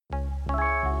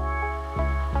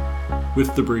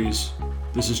With The Breeze,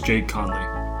 this is Jake Conley.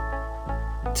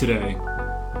 Today,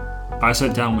 I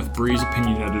sat down with Breeze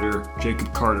opinion editor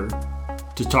Jacob Carter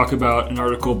to talk about an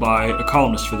article by a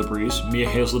columnist for The Breeze, Mia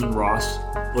Hazelden Ross,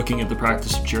 looking at the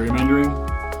practice of gerrymandering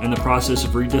and the process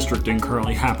of redistricting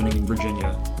currently happening in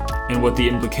Virginia, and what the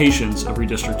implications of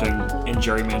redistricting and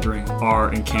gerrymandering are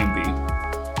and can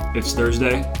be. It's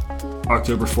Thursday,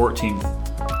 October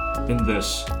 14th, and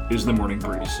this is The Morning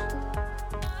Breeze.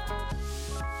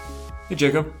 Hey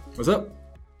Jacob. What's up?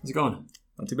 How's it going?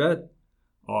 Not too bad.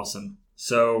 Awesome.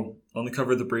 So, on the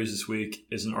cover of The Breeze this week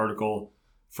is an article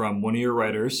from one of your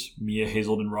writers, Mia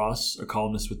Hazelden Ross, a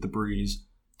columnist with The Breeze,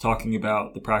 talking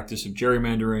about the practice of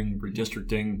gerrymandering,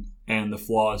 redistricting, and the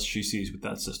flaws she sees with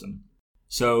that system.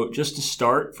 So, just to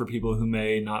start, for people who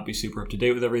may not be super up to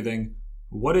date with everything,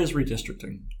 what is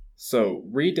redistricting? So,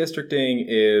 redistricting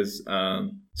is,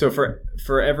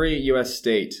 for every U.S.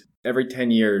 state, every 10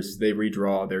 years, they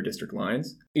redraw their district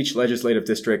lines. Each legislative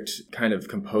district kind of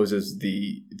composes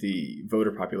the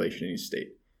voter population in each state.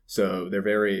 So they're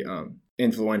very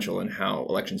influential in how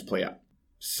elections play out.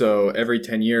 So every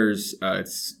 10 years,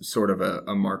 it's sort of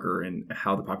a marker in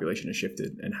how the population has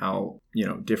shifted and how,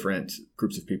 different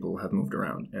groups of people have moved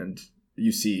around. And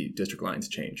you see district lines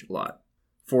change a lot.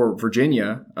 For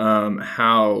Virginia,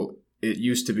 how it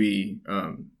used to be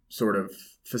sort of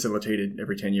facilitated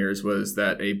every 10 years was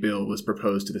that a bill was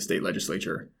proposed to the state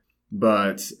legislature.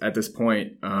 But at this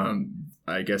point,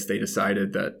 I guess they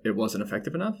decided that it wasn't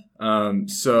effective enough.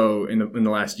 So in the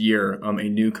last year, a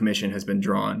new commission has been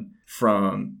drawn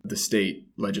from the state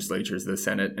legislatures, the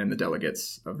Senate and the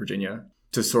delegates of Virginia,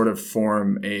 to sort of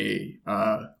form a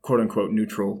quote-unquote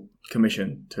neutral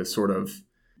commission to sort of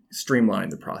streamline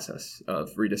the process of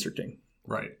redistricting.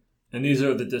 Right. And these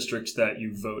are the districts that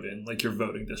you vote in, like your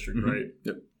voting district, Mm-hmm. right?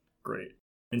 Yep. Great.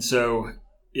 And so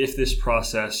if this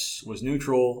process was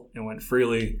neutral and went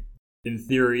freely, in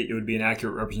theory, it would be an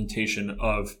accurate representation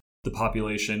of the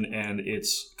population and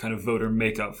its kind of voter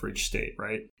makeup for each state,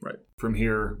 right? Right. From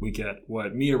here, we get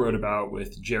what Mia wrote about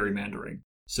with gerrymandering.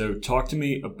 So talk to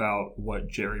me about what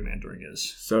gerrymandering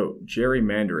is. So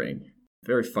gerrymandering,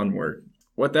 very fun word.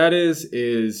 What that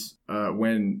is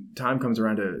when time comes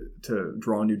around to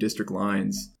draw new district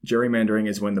lines, gerrymandering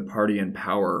is when the party in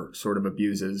power sort of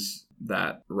abuses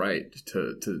that right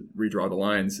to redraw the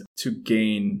lines to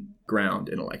gain ground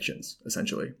in elections,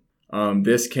 essentially.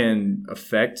 This can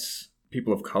affect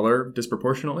people of color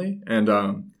disproportionately. And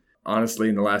honestly,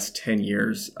 in the last 10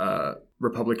 years,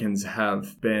 Republicans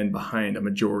have been behind a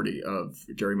majority of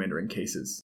gerrymandering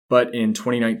cases. But in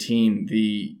 2019,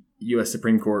 the U.S.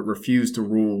 Supreme Court refused to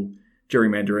rule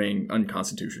gerrymandering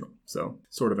unconstitutional. So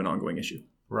sort of an ongoing issue.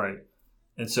 Right.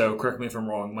 And so, correct me if I'm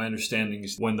wrong, my understanding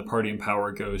is when the party in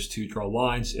power goes to draw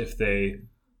lines, if they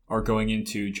are going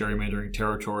into gerrymandering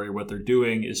territory, what they're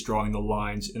doing is drawing the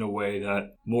lines in a way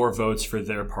that more votes for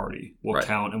their party will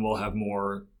count and will have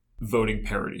more voting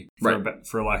parity,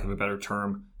 for lack of a better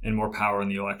term, and more power in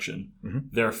the election. Mm-hmm.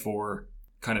 Therefore,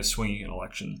 kind of swinging an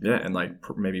election. Yeah, and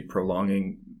maybe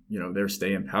prolonging, their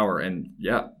stay in power and,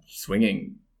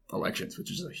 swinging elections,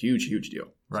 which is a huge, huge deal.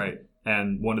 Right.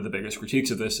 And one of the biggest critiques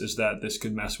of this is that this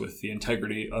could mess with the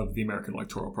integrity of the American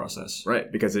electoral process. Right,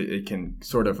 because it can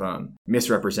sort of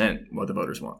misrepresent what the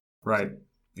voters want. Right,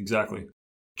 exactly.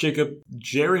 Jacob,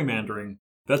 gerrymandering,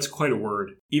 that's quite a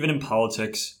word. Even in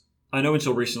politics, I know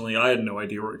until recently I had no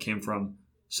idea where it came from.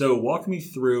 So walk me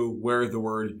through where the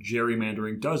word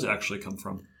gerrymandering does actually come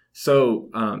from. So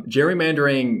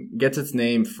gerrymandering gets its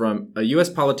name from a U.S.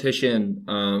 politician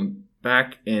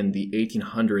back in the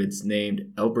 1800s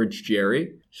named Elbridge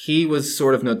Gerry. He was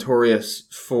sort of notorious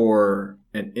for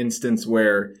an instance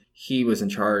where he was in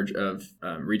charge of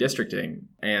redistricting,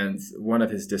 and one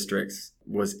of his districts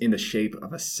was in the shape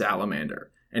of a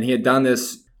salamander. And he had done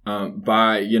this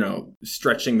by,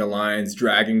 stretching the lines,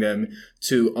 dragging them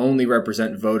to only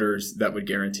represent voters that would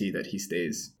guarantee that he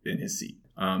stays in his seat.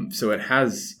 So it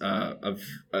has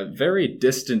a very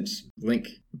distant link,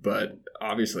 but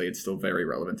obviously it's still very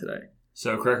relevant today.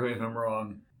 So correct me if I'm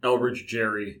wrong, Elbridge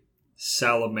Gerry,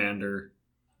 salamander,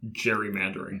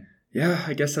 gerrymandering. Yeah,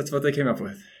 I guess that's what they came up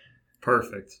with.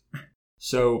 Perfect.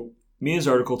 So Mia's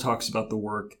article talks about the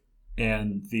work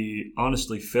and the,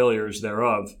 honestly, failures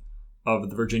thereof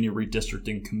of the Virginia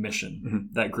Redistricting Commission, mm-hmm.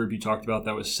 that group you talked about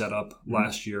that was set up mm-hmm.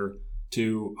 last year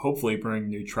to hopefully bring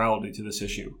neutrality to this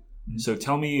issue. Mm-hmm. So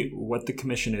tell me what the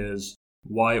commission is,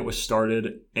 why it was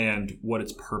started, and what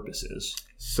its purpose is.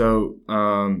 So,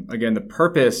 again, the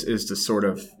purpose is to sort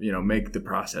of, make the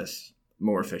process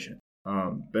more efficient.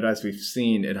 But as we've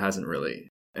seen, it hasn't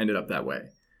really ended up that way.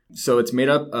 So it's made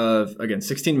up of, again,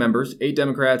 16 members, 8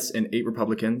 Democrats and 8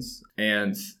 Republicans,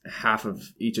 and half of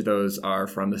each of those are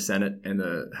from the Senate and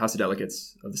the House of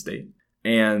Delegates of the state.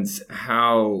 And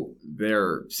how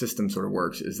their system sort of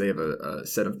works is they have a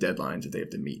set of deadlines that they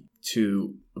have to meet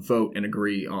to vote and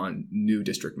agree on new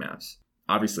district maps.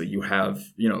 Obviously, you have,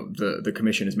 the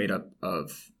commission is made up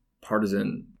of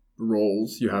partisan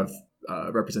roles. You have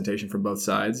representation from both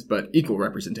sides, but equal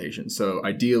representation. So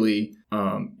ideally,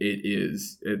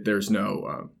 there's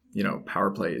no power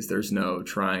plays. There's no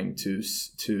trying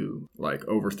to like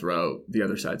overthrow the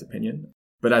other side's opinion.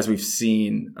 But as we've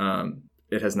seen,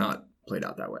 it has not played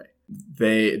out that way.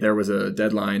 There was a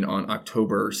deadline on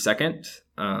October 2nd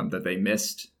that they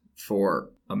missed for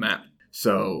a map.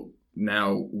 So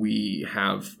now we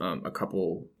have a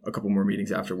couple more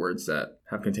meetings afterwards that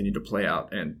have continued to play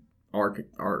out and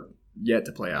are yet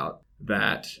to play out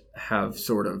that have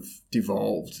sort of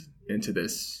devolved into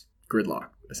this gridlock,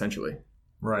 essentially.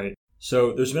 Right.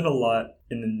 So there's been a lot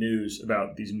in the news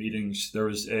about these meetings. There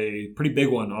was a pretty big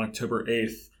one on October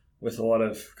 8th with a lot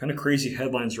of kind of crazy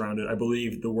headlines around it. I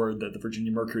believe the word that the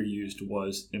Virginia Mercury used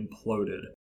was imploded.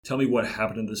 Tell me what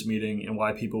happened in this meeting and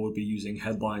why people would be using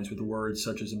headlines with words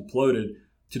such as imploded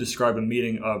to describe a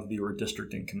meeting of the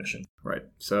redistricting commission. Right.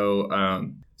 So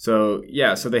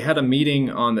they had a meeting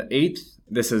on the 8th.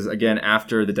 This is, again,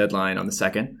 after the deadline on the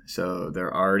 2nd. So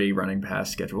they're already running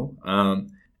past schedule.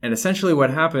 And essentially what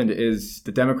happened is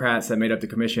the Democrats that made up the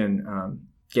commission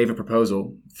gave a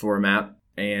proposal for a map,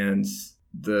 and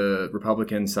the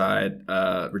Republican side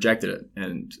rejected it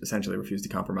and essentially refused to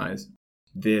compromise.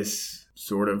 This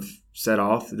sort of set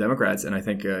off the Democrats, and I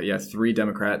think, 3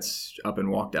 Democrats up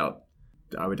and walked out.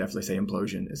 I would definitely say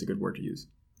implosion is a good word to use.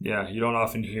 Yeah, you don't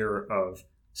often hear of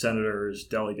senators,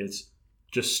 delegates,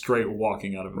 just straight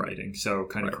walking out of a meeting. So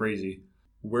kind of crazy.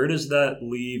 Where does that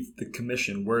leave the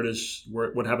commission?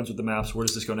 What happens with the maps? Where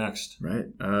does this go next? Right.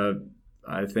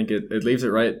 I think it leaves it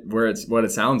right where what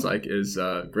it sounds like is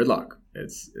gridlock.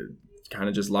 It's kind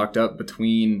of just locked up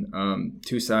between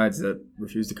 2 sides that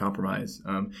refuse to compromise,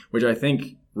 which I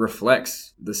think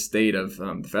reflects the state of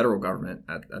the federal government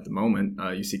at the moment.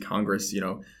 You see Congress,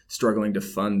 struggling to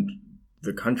fund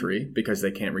the country because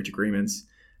they can't reach agreements.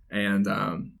 And,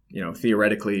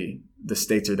 theoretically, the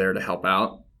states are there to help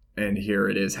out. And here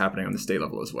it is happening on the state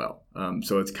level as well.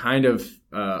 So it's kind of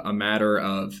a matter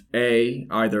of A,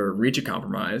 either reach a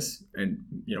compromise and,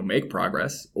 make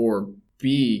progress, or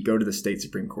B, go to the state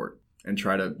Supreme Court and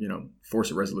try to,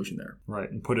 force a resolution there.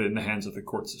 Right, and put it in the hands of the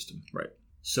court system. Right.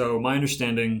 So my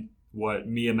understanding, what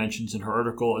Mia mentions in her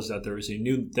article, is that there is a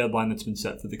new deadline that's been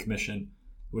set for the commission,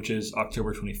 which is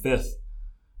October 25th,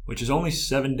 which is only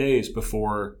 7 days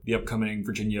before the upcoming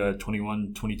Virginia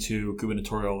 21-22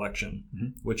 gubernatorial election,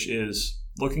 which is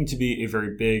looking to be a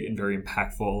very big and very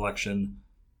impactful election.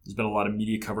 There's been a lot of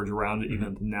media coverage around it, even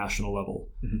at the national level.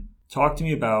 Talk to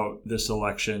me about this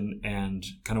election and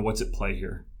kind of what's at play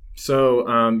here.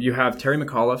 So you have Terry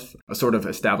McAuliffe, a sort of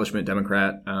establishment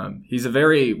Democrat. He's a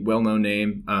very well-known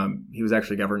name. He was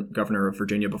actually governor of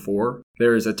Virginia before.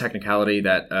 There is a technicality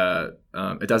that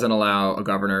it doesn't allow a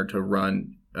governor to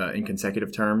run in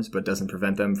consecutive terms, but doesn't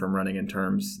prevent them from running in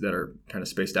terms that are kind of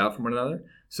spaced out from one another.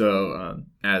 So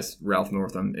as Ralph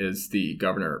Northam is the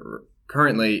governor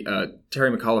currently,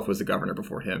 Terry McAuliffe was the governor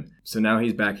before him. So now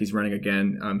he's back. He's running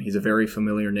again. He's a very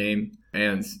familiar name.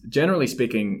 And generally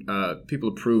speaking, people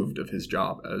approved of his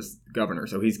job as governor.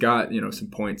 So he's got, some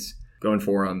points going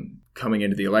for him coming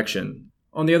into the election.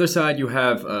 On the other side, you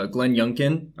have Glenn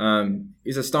Youngkin.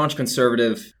 He's a staunch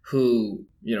conservative who,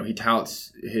 he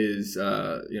touts his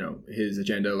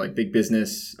agenda, like big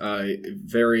business,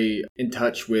 very in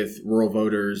touch with rural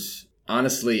voters.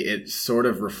 Honestly, it sort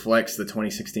of reflects the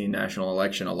 2016 national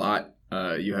election a lot.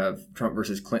 You have Trump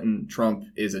versus Clinton. Trump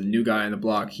is a new guy on the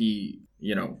block. He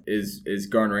is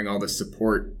garnering all this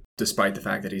support despite the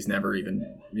fact that he's never even,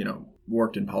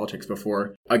 worked in politics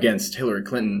before, against Hillary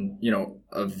Clinton,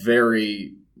 a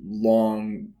very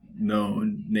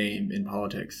long-known name in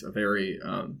politics, a very,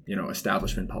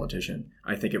 establishment politician.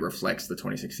 I think it reflects the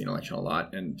 2016 election a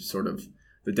lot and sort of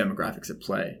the demographics at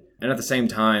play. And at the same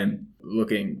time,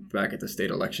 looking back at the state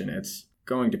election, it's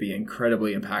going to be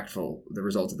incredibly impactful, the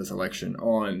results of this election,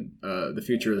 on the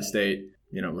future of the state,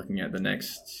 looking at the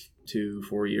next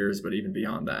 2-4 years, but even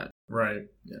beyond that. Right.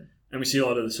 Yeah. And we see a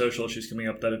lot of the social issues coming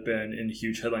up that have been in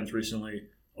huge headlines recently.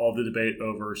 All the debate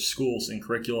over schools and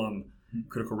curriculum,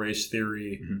 critical race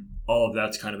theory, all of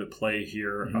that's kind of at play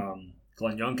here.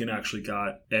 Glenn Youngkin actually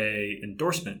got a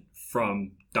endorsement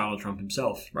from Donald Trump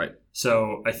himself. Right.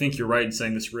 So I think you're right in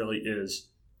saying this really is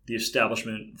the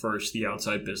establishment versus the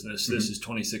outside business. This is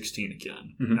 2016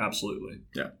 again. Absolutely.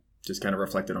 Yeah. just kind of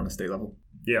reflected on a state level.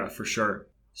 Yeah, for sure.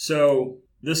 So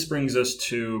this brings us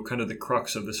to kind of the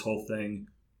crux of this whole thing.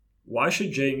 Why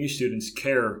should JMU students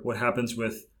care what happens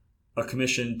with a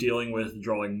commission dealing with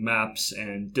drawing maps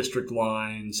and district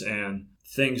lines and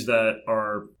things that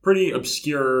are pretty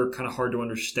obscure, kind of hard to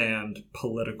understand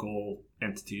political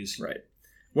entities? Right.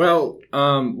 Well,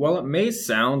 while it may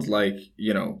sound like,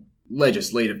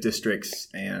 legislative districts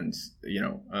and,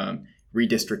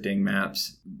 redistricting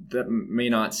maps, that may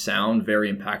not sound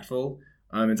very impactful.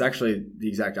 It's actually the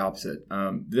exact opposite.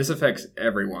 This affects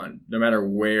everyone, no matter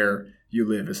where you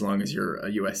live, as long as you're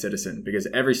a U.S. citizen, because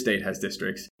every state has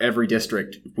districts. Every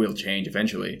district will change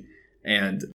eventually.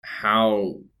 And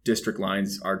how district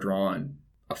lines are drawn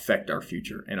affect our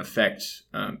future and affect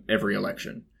every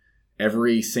election.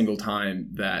 Every single time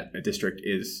that a district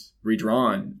is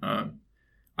redrawn,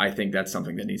 I think that's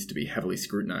something that needs to be heavily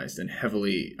scrutinized and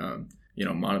heavily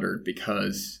monitored,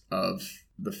 because of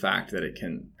the fact that it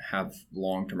can have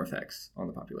long-term effects on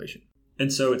the population.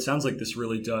 And so it sounds like this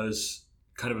really does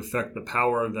kind of affect the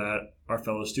power that our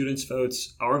fellow students'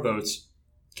 votes, our votes,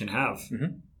 can have.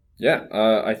 Mm-hmm. Yeah,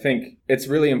 I think it's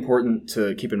really important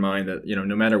to keep in mind that,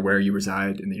 no matter where you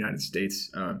reside in the United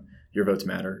States, your votes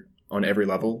matter on every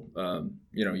level.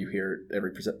 You hear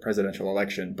every presidential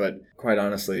election, but quite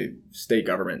honestly, state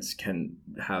governments can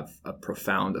have a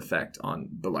profound effect on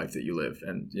the life that you live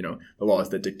and, the laws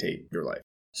that dictate your life.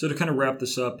 So to kind of wrap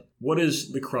this up, what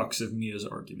is the crux of Mia's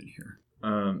argument here?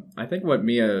 I think what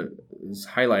Mia is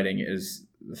highlighting is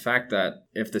the fact that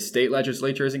if the state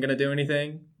legislature isn't going to do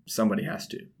anything, somebody has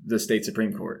to. The state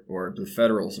Supreme Court or the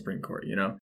federal Supreme Court,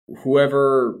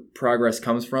 Whoever progress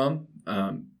comes from,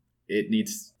 it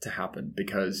needs to happen,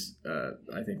 because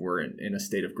I think we're in a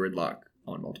state of gridlock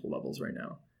on multiple levels right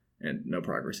now, and no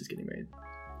progress is getting made.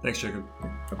 Thanks, Jacob.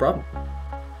 No problem.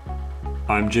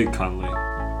 I'm Jake Conley,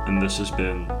 and this has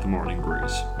been The Morning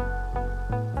Breeze.